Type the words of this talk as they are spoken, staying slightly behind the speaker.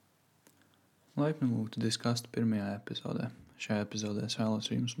Laipni lūgti diskastu pirmajā epizodē. Šajā epizodē es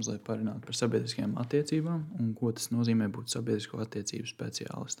vēlos ar jums mazliet parunāt par sabiedriskajām attiecībām un ko tas nozīmē būt sabiedrisko attiecību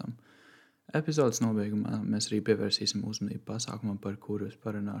speciālistam. Epizodes nobeigumā mēs arī pievērsīsim uzmanību pasākumam, par kuru es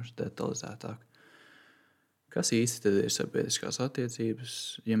parunāšu detalizētāk. Kas īsti tad ir sabiedriskās attiecības?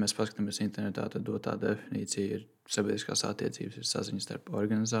 Ja mēs paskatāmies internetā, tad dotā definīcija ir sabiedriskās attiecības ir saziņa starp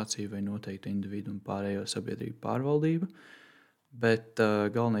organizāciju vai noteiktu individu un pārējo sabiedrību pārvaldību. Bet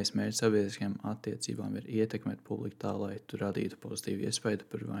galvenais mērķis sabiedriskajām attiecībām ir ietekmēt publiku tā, lai tu radītu pozitīvu iespaidu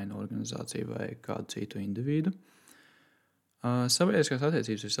par vai nu organizāciju vai kādu citu individu. Sabiedriskās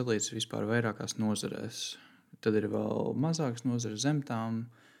attiecības ir sadalītas vispār vairākās nozarēs. Tad ir vēl mazākas nozares zem tām,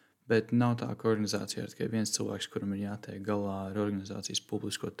 bet nav tā, ka organizācijā ir tikai viens cilvēks, kuram ir jātiek galā ar organizācijas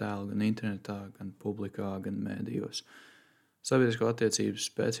publisko tēlu gan internetā, gan publikā, gan mēdījos. Sabiedrisko attiecību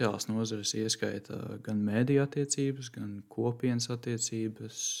speciālas nozares ieskaita gan mēdīju attiecības, gan kopienas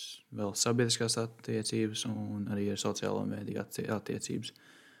attiecības, vēl sabiedriskās attiecības un arī ar sociālo mēdīju attiecības.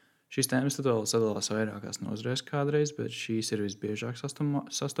 Šīs tēmas tad vēl sadalās vairākās nozarēs kādreiz, bet šīs ir visbiežāk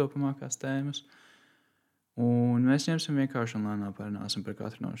sastopamākās tēmas. Un mēs ņemsim vienkārši un lēnām parunāsim par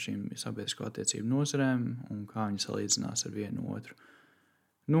katru no šīm sabiedrisko attiecību nozarēm un kā viņi salīdzinās ar vienu otru.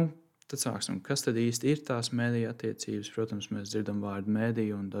 Tad sāksim. Kas tad īsti ir tās mēdīju attiecības? Protams, mēs dzirdam vārdu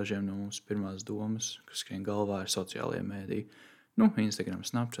mēdīju un dažiem no mums pirmās domas, kas skrien galvā, ir sociālie mēdīji. Instagram,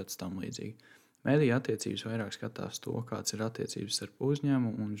 Snapchat, tam līdzīgi. Mēdīju attiecības vairāk skatās to, kāds ir attiecības starp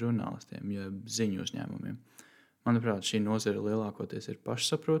uzņēmumu un žurnālistiem, jeb ziņu uzņēmumiem. Manuprāt, šī nozare lielākoties ir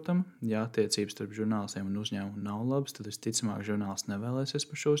pašsaprotama. Ja attiecības starp žurnālistiem un uzņēmumu nav labas, tad visticamāk žurnālists nevēlēsies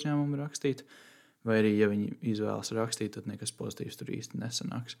par šo uzņēmumu rakstīt, vai arī, ja viņi izvēlas rakstīt, tad nekas pozitīvs tur īsti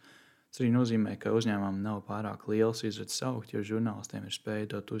nesanāks. Tas arī nozīmē, ka uzņēmumam nav pārāk liels izredzes augt, jo žurnālistiem ir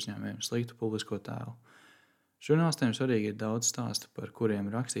spēja dot uzņēmējiem sliktu publisko tēlu. Žurnālistiem svarīgi ir daudz stāstu, par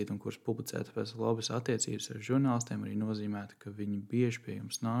kuriem rakstīt un kurus publicēt, tāpēc labas attiecības ar žurnālistiem arī nozīmētu, ka viņi bieži pie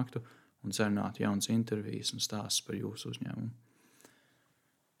jums nāktu un sarunātu jaunas intervijas un stāstus par jūsu uzņēmumu.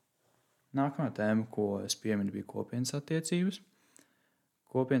 Nākamā tēma, ko es pieminu, bija kopienas attiecības.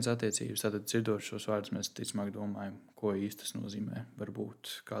 Kopienas attiecības, tātad dzirdot šos vārdus, mēs ticamāk domājam, ko īsti tas nozīmē.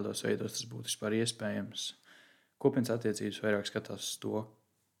 Varbūt kādos veidos tas būtu vispār iespējams. Kopienas attiecības vairāk skatās uz to,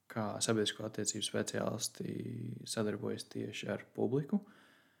 kā sabiedrisko attiecību speciālisti sadarbojas tieši ar publiku.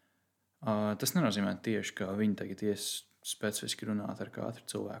 Tas nenozīmē tieši, ka viņi tagad specifiski runāt ar katru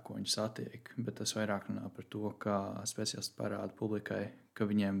cilvēku, ko viņi satiek, bet tas vairāk runā par to, kā speciālisti parāda publikai, ka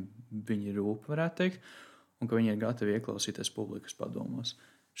viņiem viņi rūp, varētu teikt, un ka viņi ir gatavi ieklausīties publikas padomos.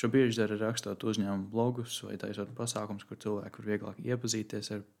 Šo bieži dara rakstot uzņēmumu blogus vai taisot pasākums, kur cilvēki var vieglāk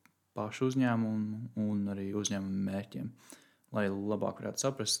iepazīties ar pašu uzņēmumu un arī uzņēmumu mērķiem, lai labāk varētu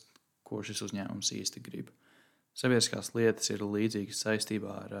saprast, ko šis uzņēmums īsti grib. Sabiedriskās lietas ir līdzīgas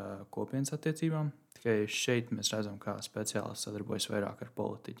saistībā ar kopienas attiecībām, tikai šeit mēs redzam, kā speciālisti sadarbojas vairāk ar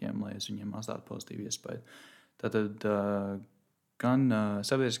politiķiem, lai uz viņiem atstātu pozitīvu iespēju. Tātad gan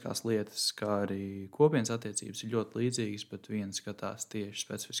sabiedriskās lietas, kā arī kopienas attiecības ir ļoti līdzīgas, bet viens skatās tieši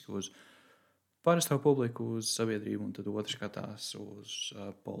specifiski uz parasto publiku, uz sabiedrību, un tad otrs skatās uz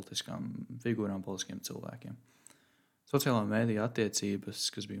politiskām figūrām, politiskiem cilvēkiem. Sociālā mēdīja attiecības,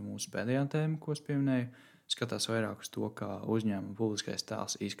 kas bija mūsu pēdējā tēma, ko es pieminēju, skatās vairāk uz to, kā uzņēmuma publiskais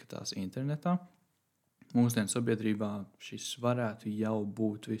tēls izskatās internetā. Mūsdienu sabiedrībā šis varētu jau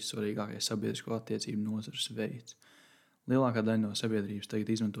būt vissvarīgākais sabiedrisko attiecību nozares veids. Lielākā daļa no sabiedrības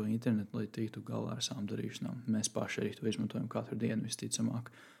tagad izmanto internetu, lai tiktu galā ar savām darīšanām. Mēs paši arī to izmantojam katru dienu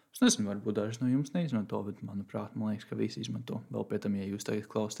visticamāk. Es nezinu, varbūt daži no jums neizmanto, bet man liekas, ka visi izmanto. Vēl pie tam, ja jūs tagad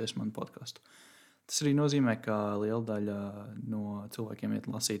klausāties manu podcastu. Tas arī nozīmē, ka liela daļa no cilvēkiem iet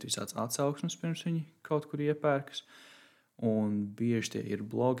lasīt visādas atsauksmes, pirms viņi kaut kur iepērkas. Un bieži tie ir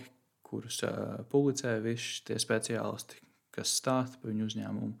blogi, kurus publicē visi tie speciālisti, kas stāsta par viņu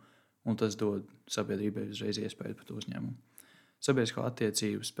uzņēmumu. Un tas dod sabiedrībai uzreiz iespēju par to uzņēmumu. Sabiedrisko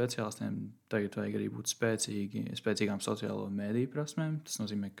attiecību speciālistiem tagad vajag arī būt spēcīgām sociālo mēdīju prasmēm. Tas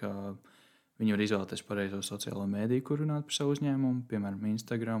nozīmē, ka viņi var izvēlēties pareizo sociālo mēdīju, kur runāt par savu uzņēmumu, piemēram,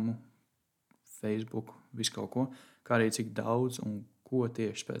 Instagramu, Facebook, visu kaut ko, kā arī cik daudz un ko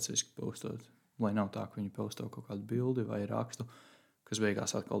tieši specifiski postot, lai nav tā, ka viņi posto kaut kādu bildi vai rakstu, kas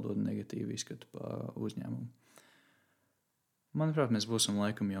beigās atkal dod negatīvu izskatu par uzņēmumu. Manuprāt, mēs būsim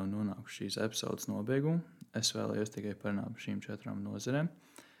laikam jau nonākuši šīs epizodes nobeigumu. Es vēlējos tikai parunāt par šīm 4 nozarēm.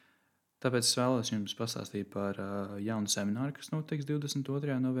 Tāpēc es vēlos jums pastāstīt par jaunu semināru, kas notiks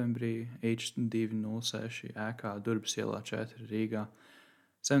 22. novembrī H206 ēkā Durbas ielā 4 Rīgā.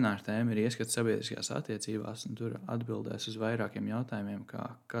 Semināra tēma ir ieskats sabiedriskajās attiecībās, un tur atbildēs uz vairākiem jautājumiem,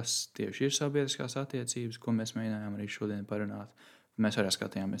 kas tieši ir sabiedriskās attiecības, ko mēs mēģinājām arī šodien parunāt. Mēs arī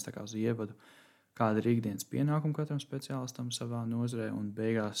skatījāmies tā kā uz ievadu. kāda ir ikdienas pienākuma katram speciālistam savā nozarē, un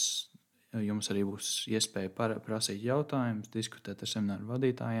beigās jums arī būs iespēja prasīt jautājumus, diskutēt ar semināru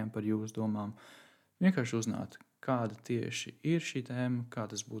vadītājiem par jūsu domām, vienkārši uzzināt, kāda tieši ir šī tēma, kā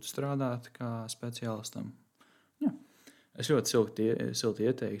tas būtu strādāt kā speciālistam. Jā. Es ļoti silti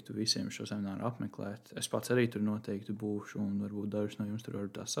ieteiktu visiem šo semināru apmeklēt. Es pats arī tur noteikti būšu, un varbūt dažus no jums tur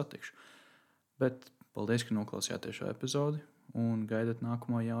varbūt tā satikšu. Bet paldies, ka noklausījāties šo epizodi, un gaidat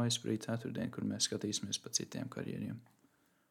nākamo Jāizsprīt ceturtdienu, kur mēs skatīsimies pa citiem karjeriem.